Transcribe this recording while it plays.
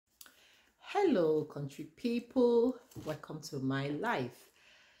Hello, country people. Welcome to my life.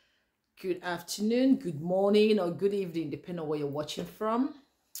 Good afternoon, good morning, or good evening, depending on where you're watching from.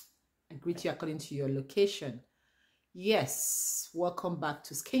 I greet you according to your location. Yes, welcome back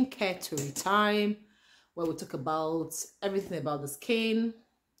to Skincare Story Time, where we talk about everything about the skin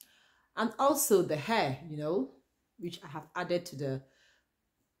and also the hair, which I have added to the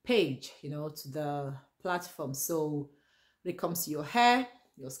page, to the platform. So when it comes to your hair,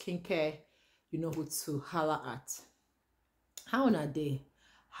 your skincare, you know who to holler at. How are they?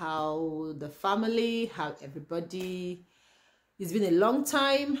 How the family? How everybody? It's been a long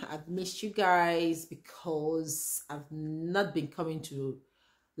time. I've missed you guys because I've not been coming to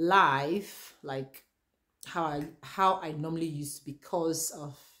live like how I normally used to because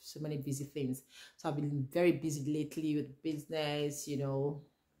of so many busy things. So I've been very busy lately with business, and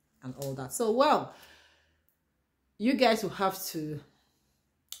all that. So well, you guys will have to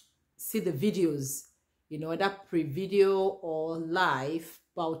see the videos, either pre-video or live,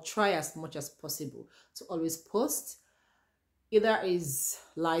 but I'll try as much as possible to always post either is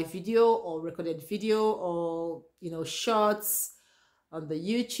live video or recorded video or shorts on the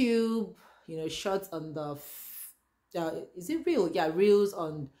YouTube, shorts on the is it real? Yeah, reels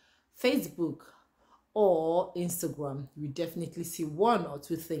on Facebook or Instagram. You definitely see one or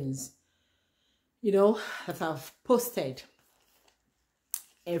two things that I've posted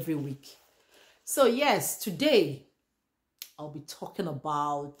every week. So yes, today I'll be talking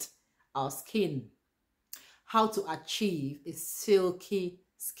about our skin, how to achieve a silky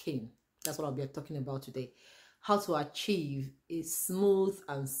skin. That's what I'll be talking about today. How to achieve a smooth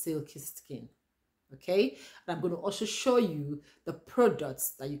and silky skin. Okay, and I'm going to also show you the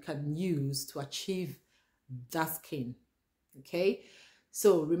products that you can use to achieve that skin. Okay,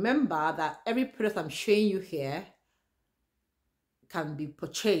 so remember that every product I'm showing you here can be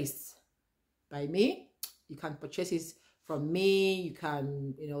purchased by me. You can purchase it from me. You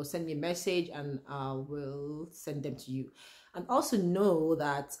can send me a message and I will send them to you. And also know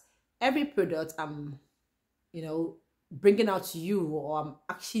that every product I'm bringing out to you, or I'm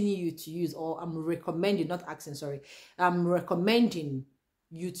asking you to use, or I'm recommending, not asking, sorry, I'm recommending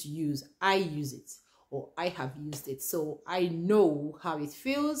you to use, I use it or I have used it, so I know how it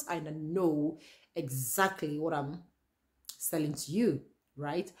feels and I know exactly what I'm selling to you,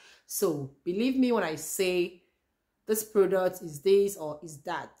 right? So believe me when I say this product is this or is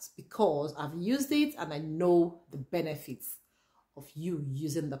that, because I've used it and I know the benefits of you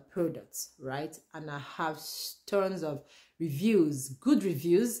using the products, right? And I have tons of reviews, good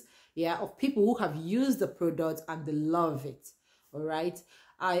reviews, yeah, of people who have used the product and they love it. All right,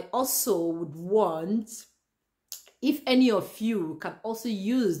 I also would want, if any of you can also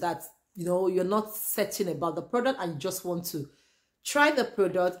use that, you're not certain about the product and you just want to try the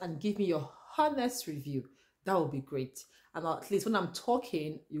product and give me your honest review, that would be great. And at least when I'm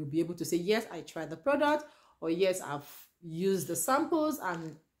talking, you'll be able to say, yes, I tried the product, or yes, I've used the samples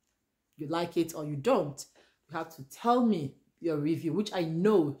and you like it or you don't. You have to tell me your review, which I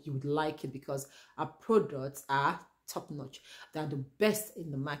know you would like it because our products are top notch. They're the best in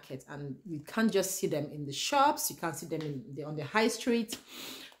the market and you can't just see them in the shops. You can't see them on the high street.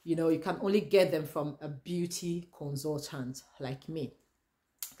 You can only get them from a beauty consultant like me.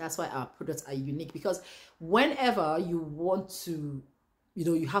 That's why our products are unique, because whenever you want to,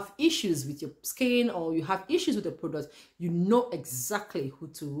 you have issues with your skin or you have issues with the product, you know exactly who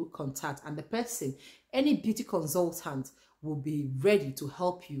to contact, and the person, any beauty consultant, will be ready to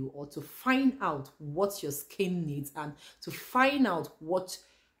help you or to find out what your skin needs and to find out what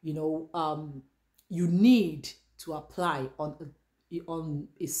you need to apply on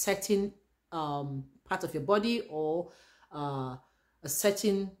a certain part of your body or a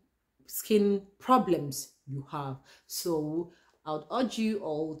certain skin problems you have. So I would urge you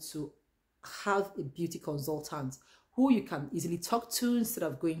all to have a beauty consultant who you can easily talk to instead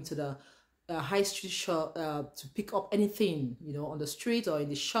of going to the high street shop to pick up anything, on the street or in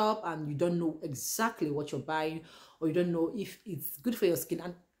the shop, and you don't know exactly what you're buying, or you don't know if it's good for your skin.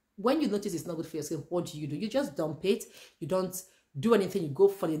 And when you notice it's not good for your skin, what do? You just dump it. You don't do anything. You go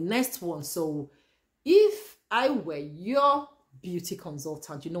for the next one. So if I were your beauty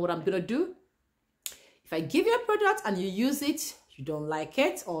consultant, you know what I'm gonna do? If I give you a product and you use it, you don't like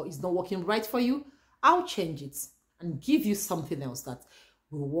it or it's not working right for you, I'll change it and give you something else that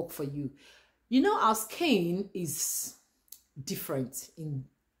will work for you. Our skin is different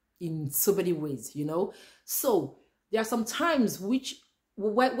in so many ways, so there are some times where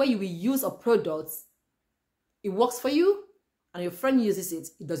you will use a product, it works for you, and your friend uses it,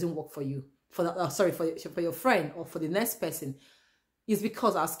 it doesn't work for you, for your friend or for the next person. Is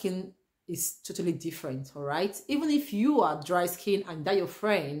because our skin is totally different. All right, even if you are dry skin and that your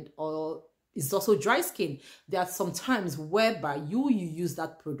friend or is also dry skin, there are some times whereby you use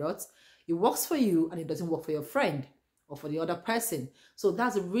that product, it works for you and it doesn't work for your friend or for the other person. So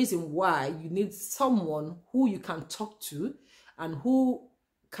that's the reason why you need someone who you can talk to and who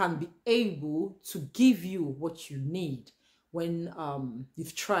can be able to give you what you need when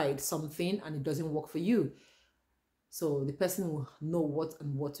you've tried something and it doesn't work for you. So the person will know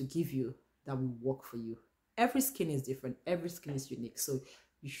what to give you that will work for you. Every skin is different. Every skin is unique. So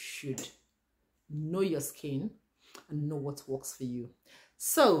you should know your skin and know what works for you.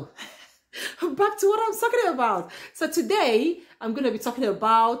 So back to what I'm talking about. So today I'm going to be talking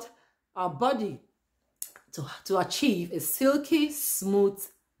about our body to achieve a silky, smooth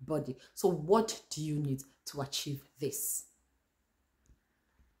body. So what do you need to achieve this?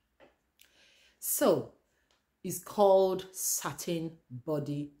 So it's called Satin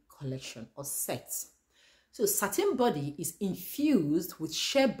Body Collection or set. So satin body is infused with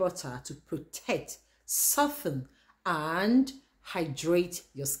shea butter to protect, soften, and hydrate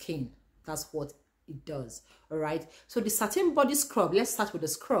your skin. That's what it does. All right. So the satin body scrub, let's start with the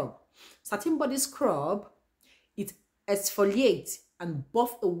scrub. Satin body scrub, it exfoliates and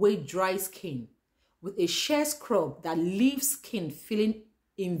buff away dry skin with a shea scrub that leaves skin feeling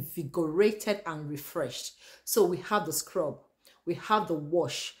invigorated and refreshed. So we have the scrub, we have the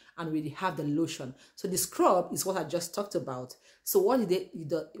wash, and we have the lotion. So the scrub is what I just talked about. So what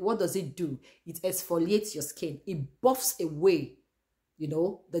does it do? It exfoliates your skin. It buffs away, you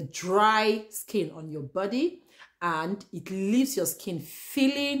know, the dry skin on your body, and it leaves your skin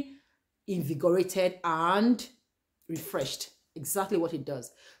feeling invigorated and refreshed. Exactly what it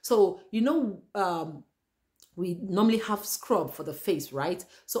does. So, you know, we normally have scrub for the face, right?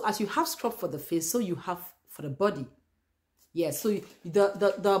 So as you have scrub for the face, so you have for the body. Yes, so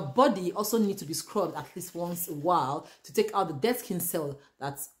the body also needs to be scrubbed at least once a while to take out the dead skin cell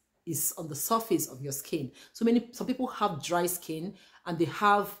that is on the surface of your skin. Some people have dry skin and they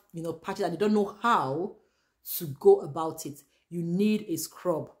have, you know, patches and they don't know how to go about it. You need a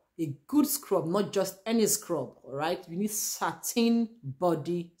scrub, a good scrub, not just any scrub. All right, you need satin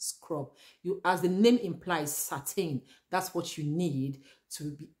body scrub. As the name implies, satin. That's what you need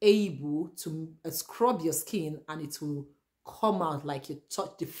to be able to scrub your skin, and it will come out like you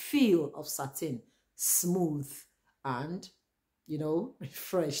touch the feel of satin, smooth and, you know,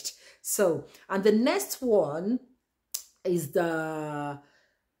 refreshed. So, and the next one is the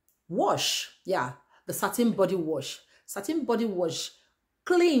wash. Yeah, the satin body wash. Satin body wash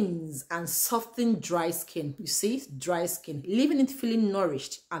cleans and softens dry skin. You see, dry skin, leaving it feeling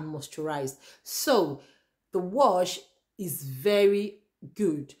nourished and moisturized. So the wash is very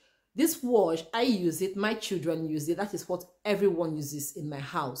good. This wash, I use it, my children use it. That is what everyone uses in my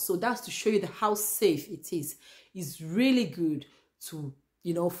house. So that's to show you how safe it is. It's really good to,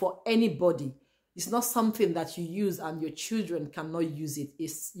 you know, for anybody. It's not something that you use and your children cannot use it.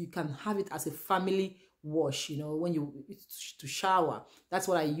 You can have it as a family wash, you know, when you to shower. That's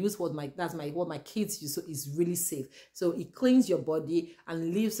what I use. What my kids use. So it's really safe. So it cleans your body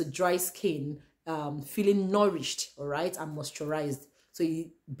and leaves the dry skin feeling nourished, all right, and moisturized. So it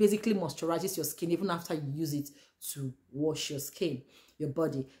basically moisturizes your skin even after you use it to wash your skin, your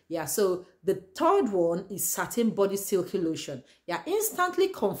body. Yeah, so the third one is Satin Body Silky Lotion. Yeah, instantly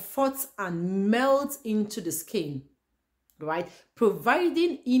comforts and melts into the skin, right?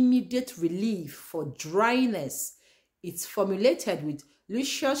 Providing immediate relief for dryness. It's formulated with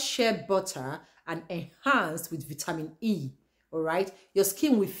luscious shea butter and enhanced with vitamin E, all right? Your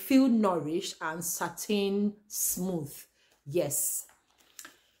skin will feel nourished and satin smooth. Yes.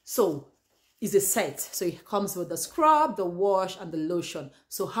 So it's a set. So it comes with the scrub, the wash, and the lotion.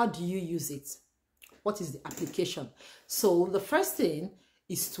 So how do you use it? What is the application? So the first thing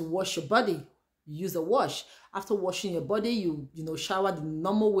is to wash your body. You use a wash. After washing your body, you know, shower the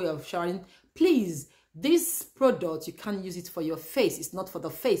normal way of showering. Please, this product, you can't use it for your face. It's not for the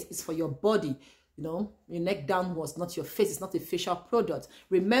face. It's for your body. You know, your neck downwards, not your face. It's not a facial product.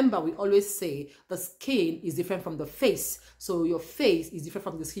 Remember, we always say the skin is different from the face. So your face is different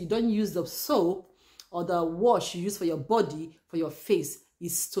from the skin. You don't use the soap or the wash you use for your body for your face.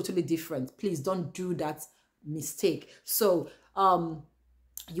 It's totally different. Please don't do that mistake. So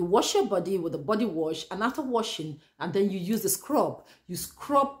you wash your body with a body wash, and after washing, and then you use the scrub. You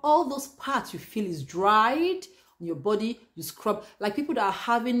scrub all those parts you feel is dried on your body. You scrub, like people that are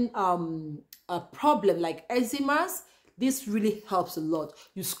having a problem like eczemas. This really helps a lot.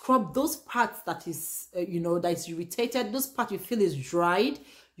 You scrub those parts that is, you know, that is irritated. Those parts you feel is dried.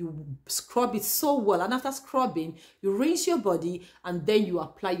 you scrub it so well, and after scrubbing, you rinse your body, and then you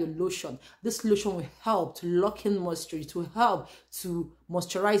apply your lotion. This lotion will help to lock in moisture, to help to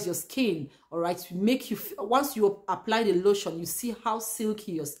moisturize your skin, all right, to make you, once you apply the lotion, you see how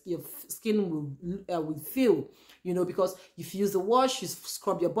silky your skin will feel, you know, because if you use the wash, you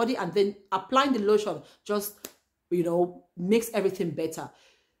scrub your body, and then applying the lotion just, you know, makes everything better.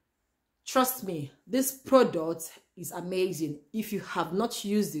 Trust me, this product is amazing. If you have not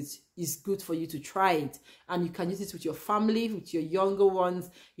used it, it's good for you to try it. And you can use it with your family, with your younger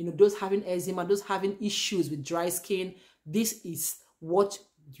ones, you know, those having eczema, those having issues with dry skin. This is what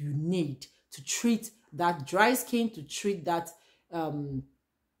you need to treat that dry skin, to treat that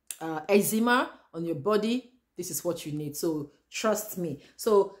eczema on your body. This is what you need. So trust me.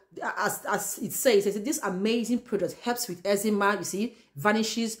 So as it says, this amazing product helps with eczema. You see,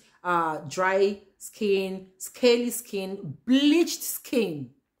 vanishes dry skin, scaly skin, bleached skin.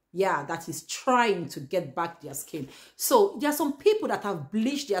 Yeah, that is trying to get back their skin. So there are some people that have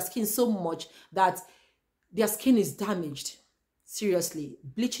bleached their skin so much that their skin is damaged. Seriously,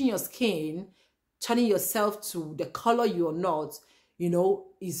 bleaching your skin, turning yourself to the color you're not, you know,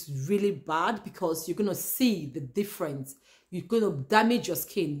 is really bad, because you're going to see the difference. You're going to damage your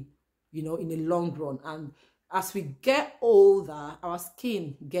skin, you know, in the long run. And as we get older, our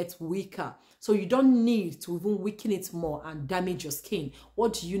skin gets weaker. So you don't need to even weaken it more and damage your skin.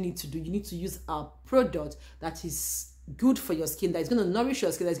 What do you need to do? You need to use a product that is good for your skin, that is going to nourish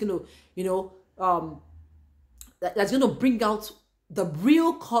your skin, that's going to, you know, that's going to bring out the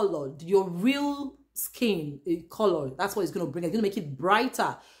real color, your real skin color. That's what it's going to bring. It's going to make it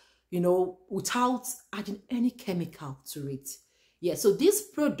brighter, you know, without adding any chemical to it. Yeah, so this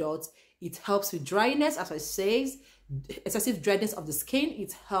product, it helps with dryness, as I say, excessive dryness of the skin.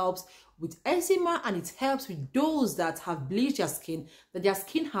 It helps with eczema, and it helps with those that have bleached their skin, that their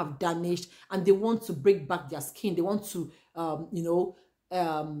skin have damaged, and they want to bring back their skin. They want to, you know,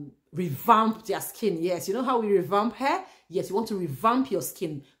 revamp their skin. Yes, you know how we revamp hair? Yes, you want to revamp your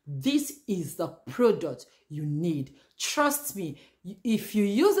skin. This is the product you need. Trust me, if you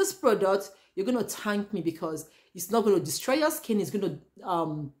use this product, you're going to thank me, because it's not going to destroy your skin. It's going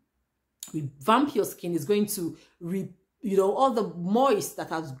to revamp your skin. Is going to you know, all the moist that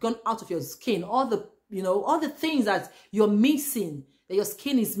has gone out of your skin, all the, you know, all the things that you're missing, that your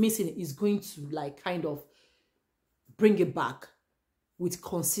skin is missing, is going to like kind of bring it back with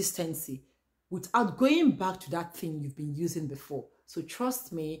consistency, without going back to that thing you've been using before. So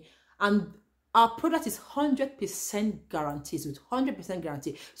trust me. And our product is 100% guaranteed, with 100%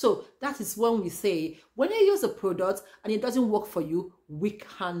 guarantee. So that is when we say, when you use a product and it doesn't work for you, we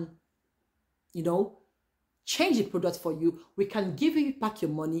can, you know, change the product for you. We can give you back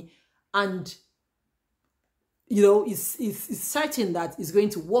your money, and, you know, it's certain that it's going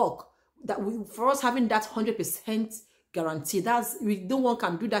to work. That for us having that 100% guarantee, no one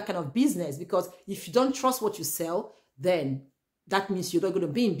can do that kind of business, because if you don't trust what you sell, then that means you're not going to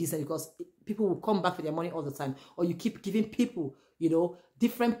be in business, because people will come back for their money all the time, or you keep giving people, you know,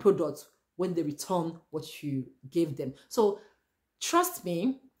 different products when they return what you gave them. So trust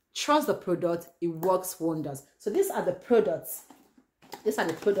me, trust the product. It works wonders. So these are the products. These are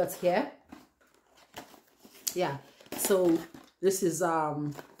the products here. Yeah. So this is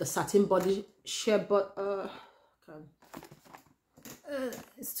the satin body sheer, but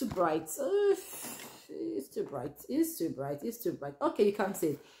it's too bright. It's too bright. It's too bright. It's too bright. Okay, you can't see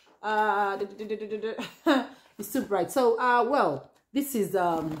it. It's too bright. So well, this is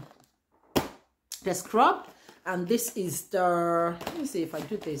the scrub, and this is the, let me see if I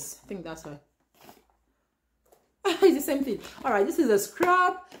do this. I think that's right. It's the same thing. All right, this is the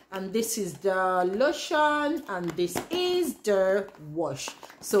scrub, and this is the lotion, and this is the wash.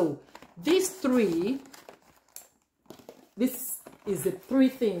 So these three, this is the three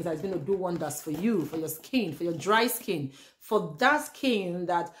things that's going to do wonders for you, for your skin, for your dry skin, for that skin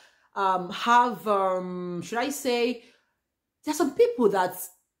that have should I say, there's some people that,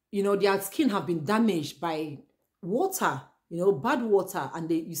 you know, their skin have been damaged by water, you know, bad water, and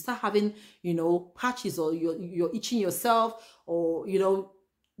you start having, you know, patches, or you're itching yourself, or, you know,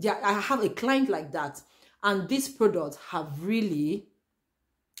 yeah, I have a client like that, and these products have really,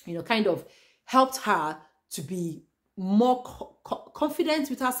 you know, kind of helped her to be more confident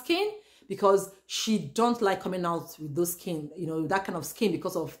with her skin, because she don't like coming out with those skin, you know, that kind of skin,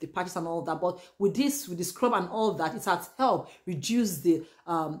 because of the patches and all that. But with this, with the scrub and all that, it has helped reduce the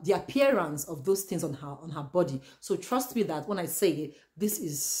appearance of those things on her body. So trust me that when I say this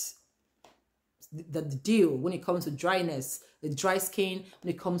is the deal when it comes to dryness, the dry skin,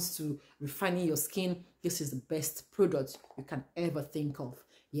 when it comes to refining your skin, this is the best product you can ever think of.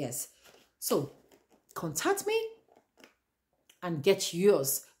 Yes. So contact me and get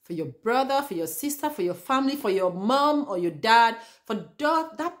yours for your brother, for your sister, for your family, for your mom or your dad, for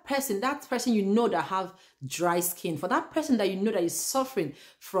that person you know that have dry skin, for that person that you know that is suffering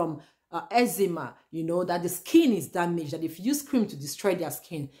from eczema, you know, that the skin is damaged, that if you use cream to destroy their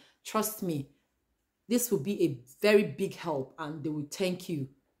skin, trust me, this will be a very big help and they will thank you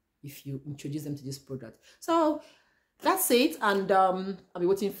if you introduce them to this product. So that's it, and I'll be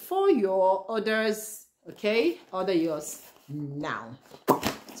waiting for your orders. Okay, order yours now.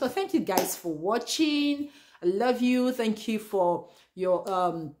 So thank you guys for watching. I love you. Thank you for your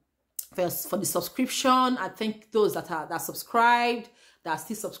for the subscription. I thank those that are subscribed, that are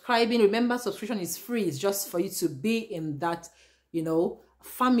still subscribing. Remember, subscription is free. It's just for you to be in that, you know,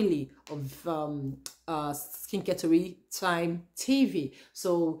 family of Skincare Story Time TV.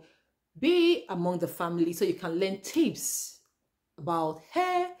 So be among the family so you can learn tips about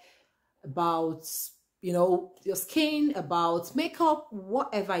hair, about, you know, your skin, about makeup,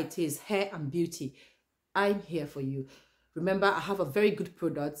 whatever it is, hair and beauty. I'm here for you. Remember, I have a very good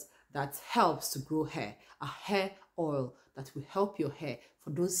product that helps to grow hair, a hair oil that will help your hair for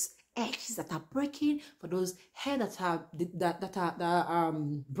those edges that are breaking, for those hair that are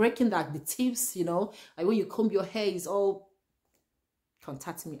breaking, that the tips, you know, like when you comb your hair is all.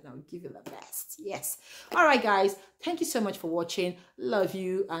 Contact me and I'll give you the best. Yes. All right, guys. Thank you so much for watching. Love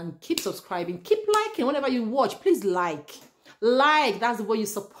you, and keep subscribing. Keep liking whenever you watch. Please like. That's the way you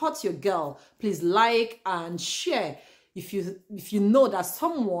support your girl. Please like and share. If you know that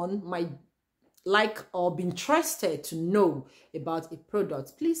someone might like or be interested to know about a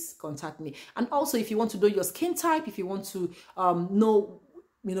product, please contact me. And also, if you want to know your skin type, if you want to know,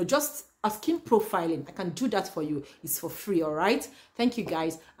 you know, just a skin profiling, I can do that for you. It's for free. All right. Thank you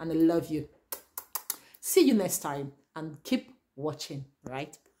guys, and I love you. See you next time, and keep watching.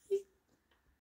 Right.